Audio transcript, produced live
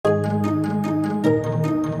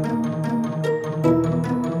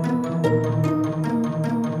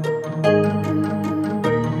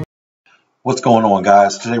What's going on,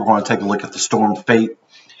 guys? Today we're going to take a look at the Storm Fate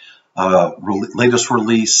latest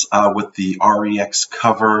release with the REX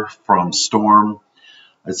cover from Storm.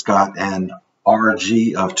 It's got an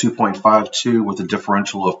RG of 2.52 with a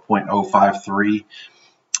differential of 0.053.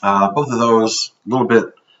 Both of those a little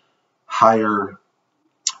bit higher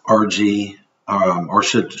RG, or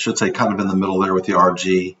should say kind of in the middle there with the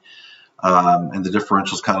RG. And the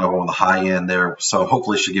differential is kind of on the high end there, so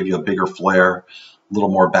hopefully it should give you a bigger flare, a little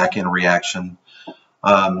more back-end reaction.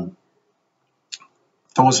 Throwing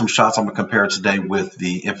some shots, I'm going to compare it today with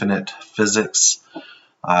the Infinite PhysiX.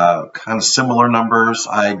 Kind of similar numbers.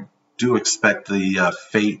 I do expect the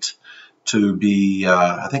Fate to be,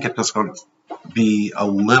 I think it's going to be a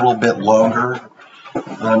little bit longer,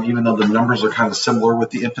 even though the numbers are kind of similar with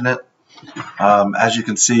the Infinite. As you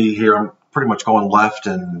can see here, I'm pretty much going left,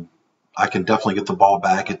 and I can definitely get the ball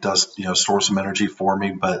back. It does, store some energy for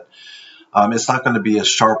me, but it's not going to be as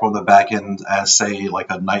sharp on the back end as, say,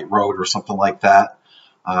 like a Night Road or something like that.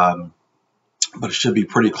 But it should be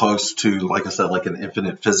pretty close to, like I said, like an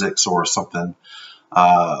Infinite PhysiX or something.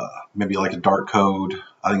 Maybe like a Dark Code.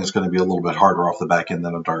 I think it's going to be a little bit harder off the back end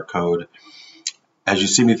than a Dark Code. As you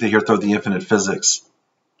see me here throw the Infinite PhysiX,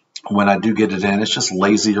 when I do get it in, it's just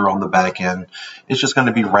lazier on the back end. It's just going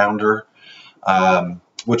to be rounder,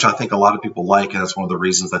 which I think a lot of people like, and that's one of the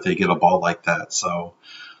reasons that they get a ball like that. So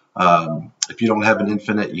if you don't have an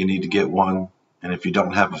Infinite, you need to get one. And if you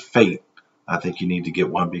don't have a Fate, I think you need to get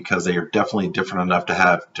one, because they are definitely different enough to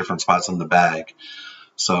have different spots in the bag.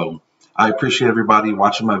 So I appreciate everybody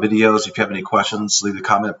watching my videos. If you have any questions, leave a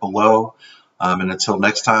comment below. And until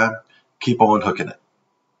next time, keep on hooking it.